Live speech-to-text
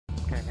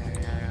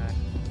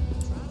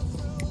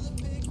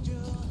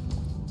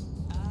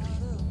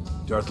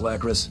Darth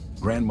Lachris,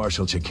 Grand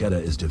Marshal Chiquetta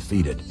is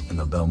defeated, and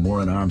the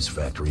Balmoran arms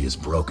factory is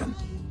broken.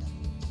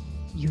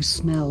 You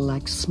smell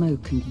like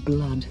smoke and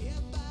blood.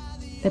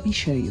 Let me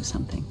show you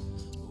something.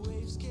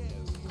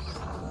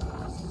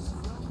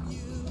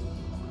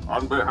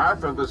 On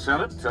behalf of the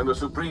Senate and the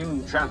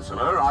Supreme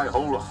Chancellor, I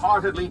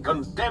wholeheartedly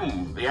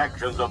condemn the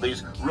actions of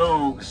these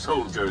rogue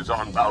soldiers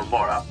on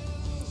Balmora.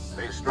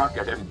 They struck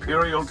at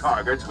Imperial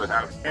targets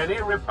without any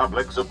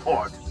Republic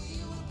support.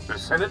 The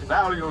Senate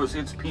values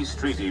its peace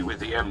treaty with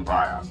the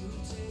Empire.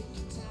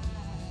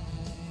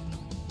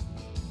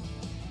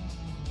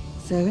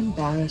 So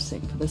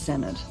embarrassing for the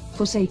Senate,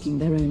 forsaking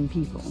their own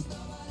people.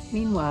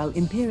 Meanwhile,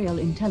 Imperial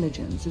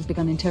intelligence has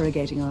begun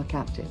interrogating our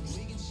captives.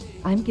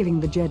 I'm giving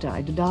the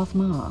Jedi to Darth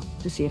Maul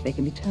to see if they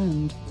can be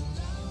turned.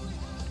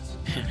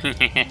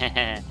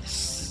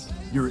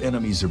 Your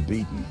enemies are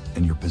beaten,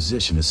 and your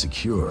position is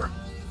secure.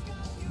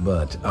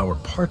 But our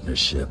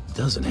partnership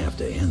doesn't have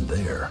to end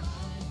there.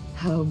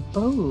 How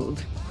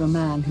bold for a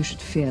man who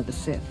should fear the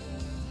Sith.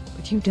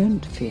 But you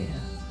don't fear.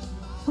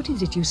 What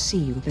is it you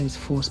see with those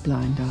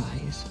force-blind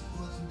eyes?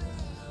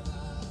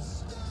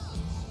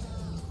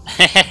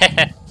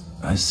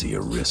 I see a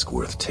risk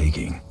worth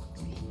taking.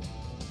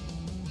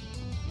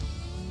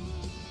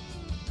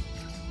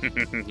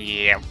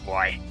 Yeah,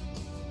 boy.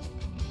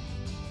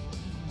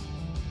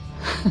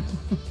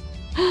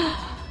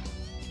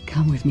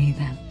 Come with me,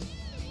 then.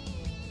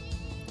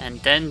 And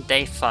then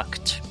they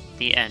fucked.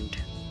 The end.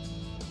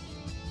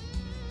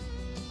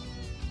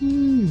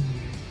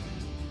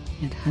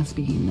 It has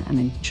been an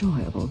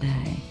enjoyable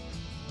day.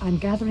 I'm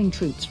gathering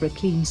troops for a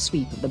clean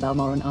sweep of the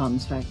Balmoran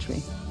arms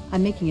factory.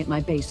 I'm making it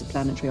my base of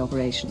planetary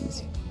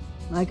operations.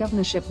 My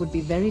governorship would be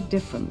very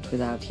different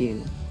without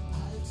you.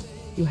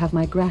 You have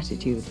my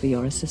gratitude for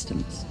your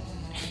assistance.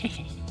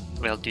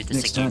 We'll do this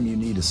Next again. time you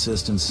need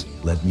assistance,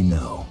 let me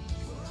know.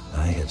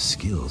 I have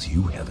skills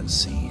you haven't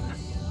seen.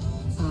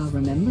 I'll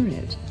remember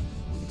it.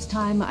 It's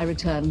time I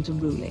return to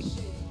ruling.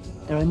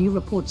 There are new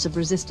reports of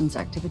resistance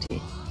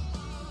activity.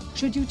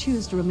 Should you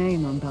choose to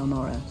remain on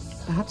Balmora,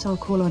 perhaps I'll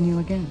call on you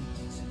again.